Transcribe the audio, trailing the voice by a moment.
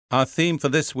Our theme for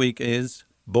this week is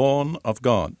Born of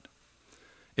God.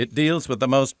 It deals with the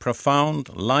most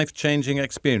profound, life-changing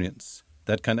experience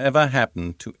that can ever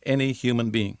happen to any human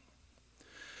being.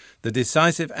 The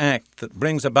decisive act that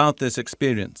brings about this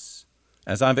experience,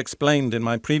 as I've explained in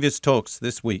my previous talks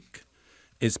this week,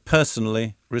 is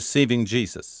personally receiving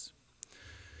Jesus.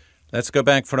 Let's go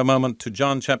back for a moment to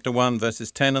John chapter 1,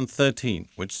 verses 10 and 13,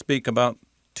 which speak about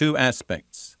two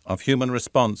aspects of human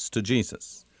response to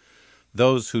Jesus: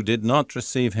 those who did not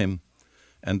receive him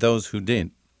and those who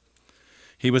did.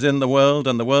 He was in the world,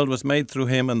 and the world was made through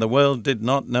him, and the world did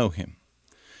not know him.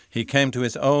 He came to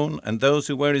his own, and those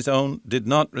who were his own did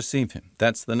not receive him.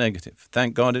 That's the negative.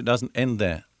 Thank God it doesn't end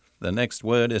there. The next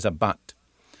word is a but.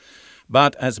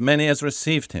 But as many as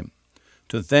received him,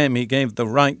 to them he gave the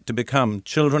right to become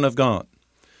children of God,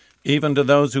 even to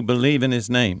those who believe in his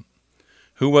name,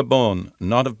 who were born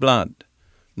not of blood,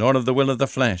 nor of the will of the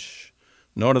flesh,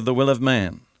 nor of the will of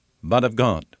man, but of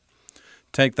God.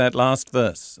 Take that last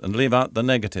verse and leave out the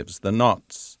negatives, the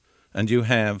nots, and you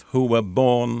have who were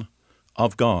born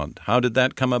of God. How did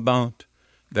that come about?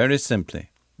 Very simply,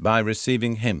 by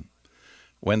receiving him.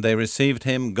 When they received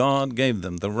him, God gave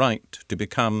them the right to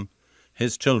become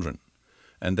his children,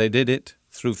 and they did it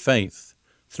through faith,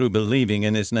 through believing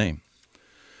in his name.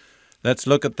 Let's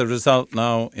look at the result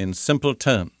now in simple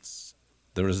terms.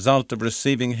 The result of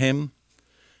receiving him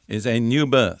is a new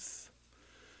birth.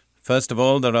 First of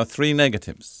all, there are three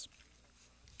negatives.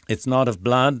 It's not of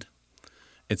blood.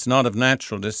 It's not of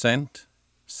natural descent.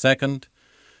 Second,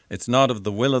 it's not of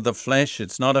the will of the flesh.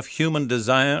 It's not of human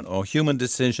desire or human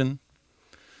decision.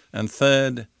 And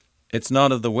third, it's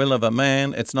not of the will of a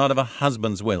man. It's not of a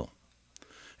husband's will.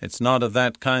 It's not of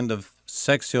that kind of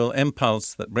sexual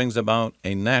impulse that brings about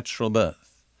a natural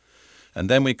birth. And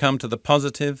then we come to the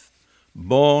positive,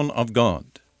 born of God.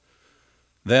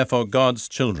 Therefore, God's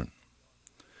children.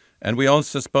 And we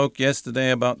also spoke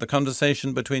yesterday about the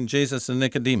conversation between Jesus and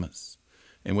Nicodemus,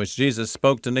 in which Jesus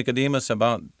spoke to Nicodemus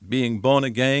about being born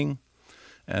again,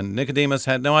 and Nicodemus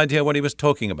had no idea what he was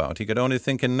talking about. He could only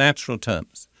think in natural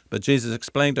terms. But Jesus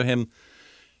explained to him,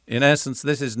 in essence,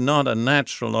 this is not a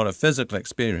natural or a physical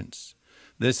experience.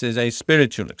 This is a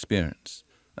spiritual experience.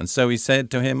 And so he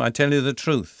said to him, I tell you the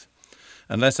truth,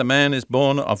 unless a man is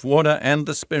born of water and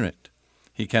the Spirit,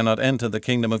 he cannot enter the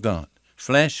kingdom of God.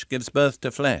 Flesh gives birth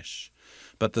to flesh,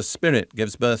 but the Spirit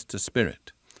gives birth to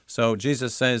spirit. So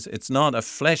Jesus says it's not a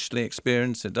fleshly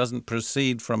experience. It doesn't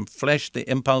proceed from fleshly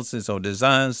impulses or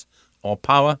desires or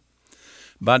power,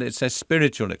 but it's a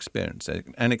spiritual experience,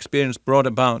 an experience brought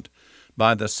about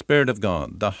by the Spirit of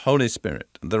God, the Holy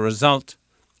Spirit. The result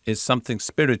is something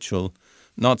spiritual,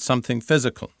 not something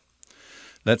physical.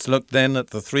 Let's look then at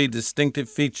the three distinctive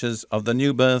features of the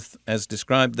new birth as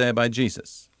described there by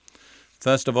Jesus.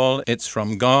 First of all, it's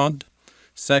from God.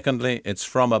 Secondly, it's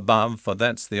from above, for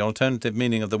that's the alternative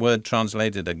meaning of the word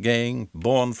translated again,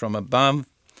 born from above.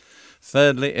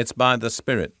 Thirdly, it's by the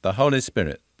Spirit, the Holy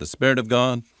Spirit, the Spirit of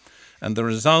God, and the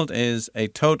result is a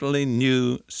totally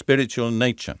new spiritual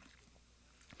nature.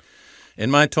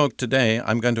 In my talk today,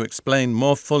 I'm going to explain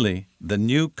more fully the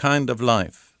new kind of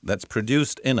life that's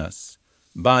produced in us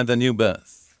by the new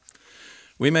birth.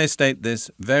 We may state this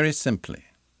very simply.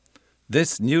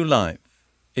 This new life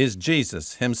is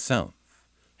Jesus himself,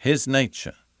 his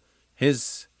nature,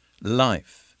 his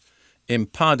life,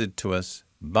 imparted to us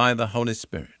by the Holy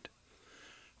Spirit.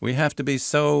 We have to be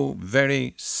so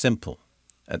very simple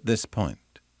at this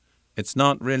point. It's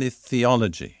not really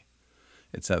theology.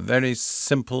 It's a very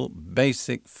simple,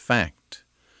 basic fact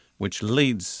which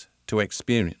leads to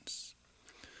experience.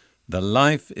 The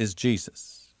life is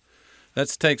Jesus.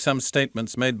 Let's take some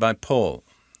statements made by Paul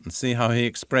and see how he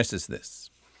expresses this.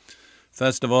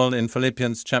 First of all, in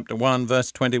Philippians chapter 1,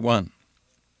 verse 21,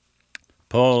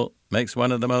 Paul makes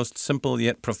one of the most simple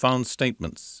yet profound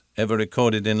statements ever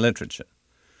recorded in literature.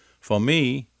 For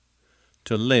me,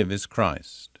 to live is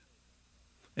Christ.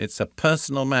 It's a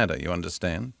personal matter, you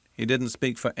understand. He didn't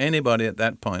speak for anybody at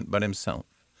that point but himself.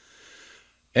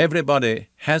 Everybody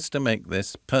has to make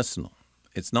this personal.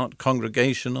 It's not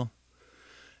congregational.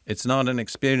 It's not an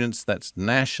experience that's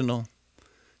national.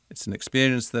 It's an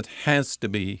experience that has to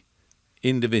be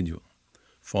individual.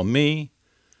 For me,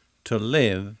 to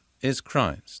live is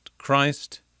Christ.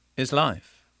 Christ is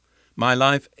life. My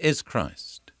life is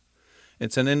Christ.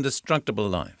 It's an indestructible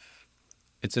life.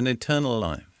 It's an eternal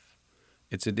life.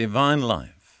 It's a divine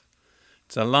life.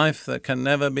 It's a life that can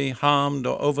never be harmed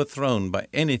or overthrown by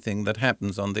anything that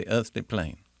happens on the earthly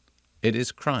plane. It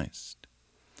is Christ.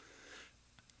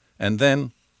 And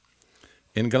then,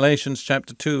 in Galatians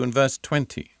chapter 2 and verse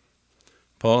 20,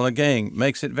 Paul again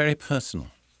makes it very personal.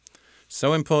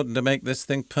 So important to make this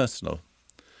thing personal.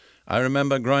 I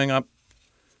remember growing up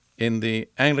in the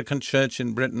Anglican Church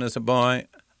in Britain as a boy,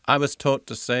 I was taught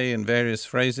to say in various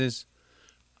phrases,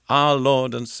 "Our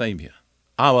Lord and Saviour,"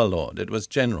 "Our Lord." It was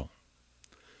general.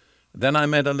 Then I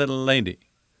met a little lady,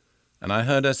 and I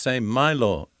heard her say, "My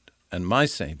Lord and my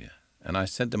Saviour." And I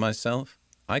said to myself,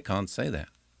 I can't say that.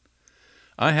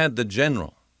 I had the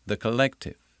general, the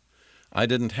collective. I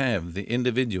didn't have the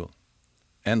individual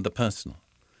and the personal.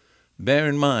 Bear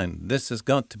in mind, this has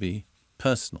got to be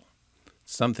personal.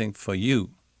 Something for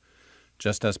you.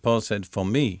 Just as Paul said, for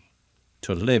me,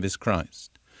 to live is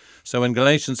Christ. So in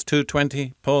Galatians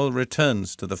 2:20, Paul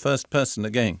returns to the first person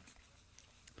again.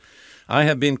 I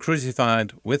have been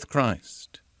crucified with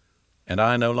Christ, and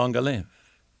I no longer live.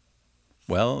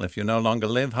 Well, if you no longer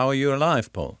live, how are you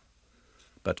alive, Paul?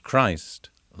 But Christ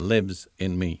lives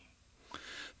in me.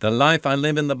 The life I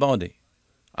live in the body,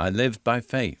 I live by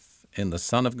faith in the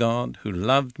Son of God who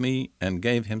loved me and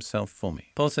gave himself for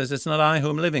me. Paul says, it's not I who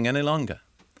am living any longer.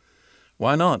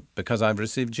 Why not? Because I've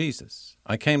received Jesus.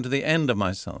 I came to the end of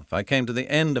myself. I came to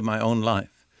the end of my own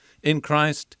life. In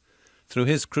Christ, through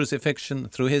his crucifixion,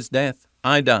 through his death,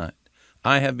 I died.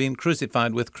 I have been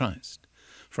crucified with Christ.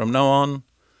 From now on,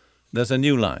 there's a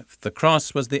new life. The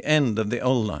cross was the end of the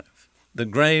old life. The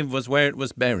grave was where it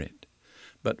was buried.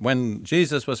 But when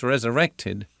Jesus was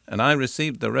resurrected, and I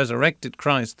received the resurrected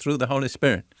Christ through the Holy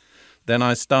Spirit, then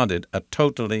I started a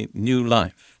totally new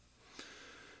life.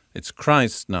 It's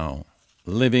Christ now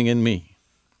living in me.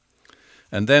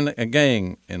 And then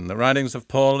again, in the writings of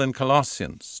Paul in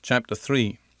Colossians, chapter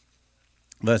 3,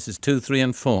 verses 2, 3,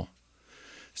 and 4,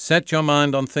 set your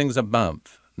mind on things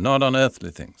above, not on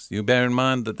earthly things. You bear in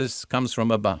mind that this comes from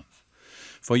above.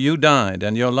 For you died,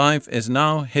 and your life is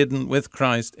now hidden with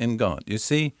Christ in God. You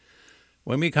see,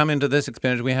 when we come into this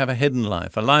experience, we have a hidden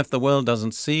life, a life the world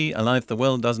doesn't see, a life the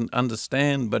world doesn't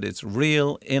understand, but it's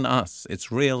real in us.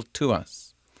 It's real to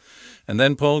us. And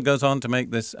then Paul goes on to make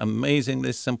this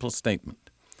amazingly simple statement.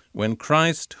 When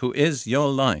Christ, who is your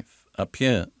life,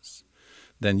 appears,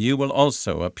 then you will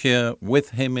also appear with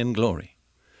him in glory.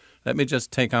 Let me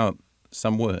just take out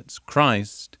some words.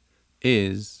 Christ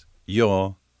is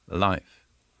your life.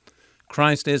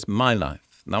 Christ is my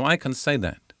life. Now, I can say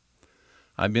that.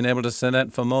 I've been able to say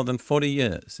that for more than 40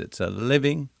 years. It's a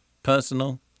living,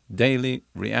 personal, daily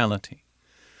reality.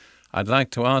 I'd like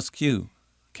to ask you,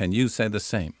 can you say the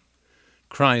same?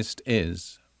 Christ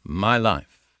is my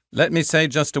life. Let me say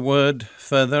just a word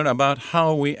further about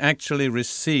how we actually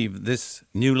receive this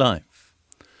new life.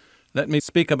 Let me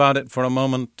speak about it for a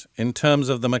moment in terms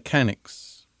of the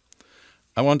mechanics.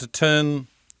 I want to turn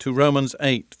to Romans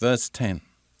 8, verse 10.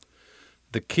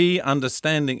 The key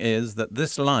understanding is that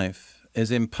this life is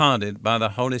imparted by the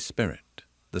Holy Spirit,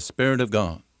 the Spirit of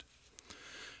God.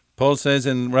 Paul says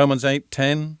in Romans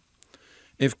 8:10,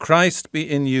 if Christ be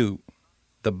in you,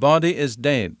 the body is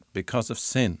dead because of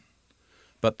sin,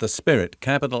 but the Spirit,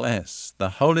 capital S,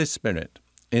 the Holy Spirit,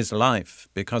 is life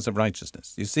because of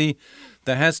righteousness. You see,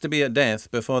 there has to be a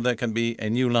death before there can be a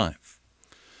new life.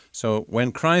 So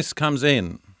when Christ comes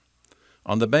in,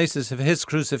 on the basis of his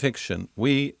crucifixion,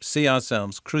 we see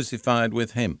ourselves crucified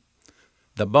with him.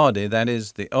 The body, that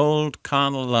is, the old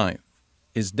carnal life,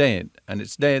 is dead, and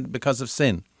it's dead because of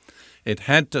sin. It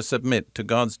had to submit to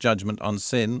God's judgment on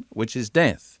sin, which is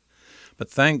death.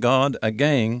 But thank God,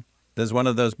 again, there's one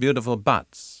of those beautiful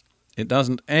buts. It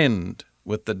doesn't end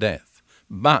with the death.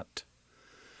 But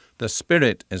the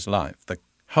Spirit is life. The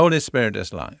Holy Spirit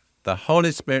is life. The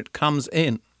Holy Spirit comes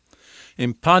in,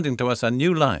 imparting to us a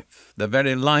new life, the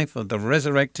very life of the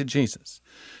resurrected Jesus.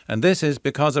 And this is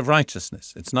because of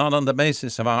righteousness. It's not on the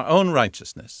basis of our own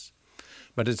righteousness,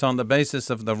 but it's on the basis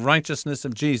of the righteousness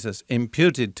of Jesus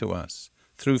imputed to us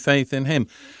through faith in him.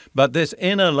 But this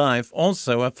inner life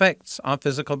also affects our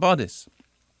physical bodies.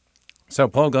 So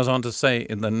Paul goes on to say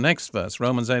in the next verse,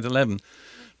 Romans 8:11,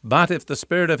 but if the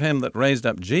Spirit of him that raised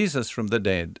up Jesus from the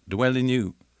dead dwell in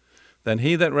you, then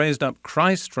he that raised up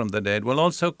Christ from the dead will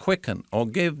also quicken or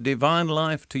give divine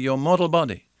life to your mortal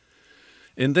body.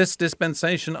 In this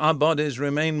dispensation, our bodies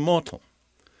remain mortal.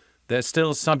 They're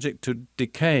still subject to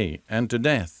decay and to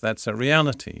death. That's a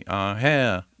reality. Our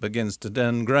hair begins to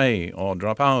turn gray or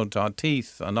drop out. Our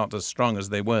teeth are not as strong as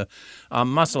they were. Our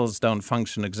muscles don't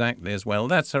function exactly as well.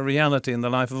 That's a reality in the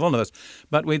life of all of us.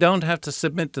 But we don't have to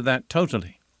submit to that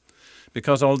totally.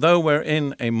 Because although we're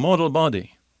in a mortal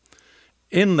body,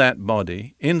 in that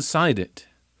body, inside it,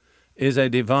 is a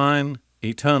divine,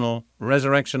 eternal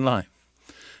resurrection life.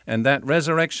 And that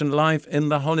resurrection life in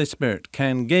the Holy Spirit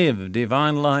can give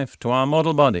divine life to our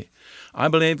mortal body. I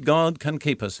believe God can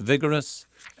keep us vigorous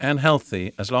and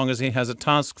healthy as long as he has a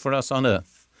task for us on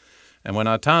earth. And when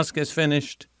our task is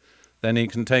finished, then he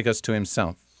can take us to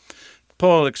himself.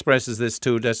 Paul expresses this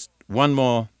too. Just one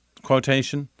more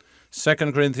quotation. 2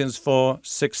 Corinthians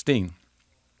 4:16.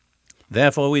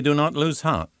 Therefore we do not lose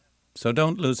heart. So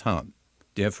don't lose heart.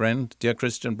 Dear friend, dear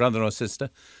Christian brother or sister,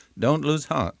 don't lose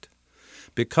heart.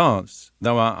 Because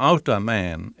though our outer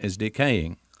man is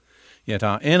decaying, yet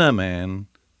our inner man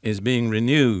is being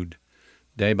renewed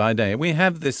day by day. We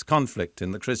have this conflict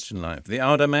in the Christian life. The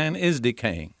outer man is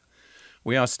decaying.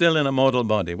 We are still in a mortal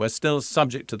body. We're still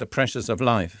subject to the pressures of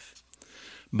life.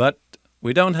 But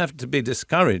we don't have to be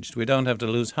discouraged. We don't have to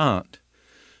lose heart,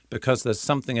 because there's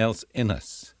something else in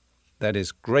us that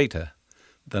is greater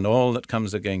than all that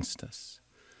comes against us.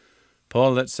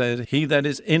 Paul that said, he that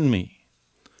is in me,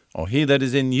 or he that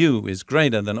is in you, is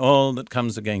greater than all that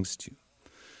comes against you.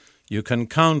 You can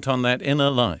count on that inner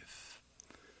life.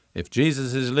 If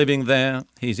Jesus is living there,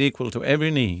 he's equal to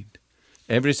every need,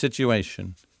 every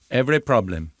situation, every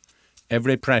problem,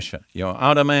 every pressure. Your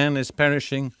outer man is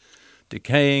perishing,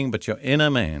 decaying, but your inner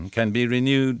man can be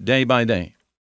renewed day by day.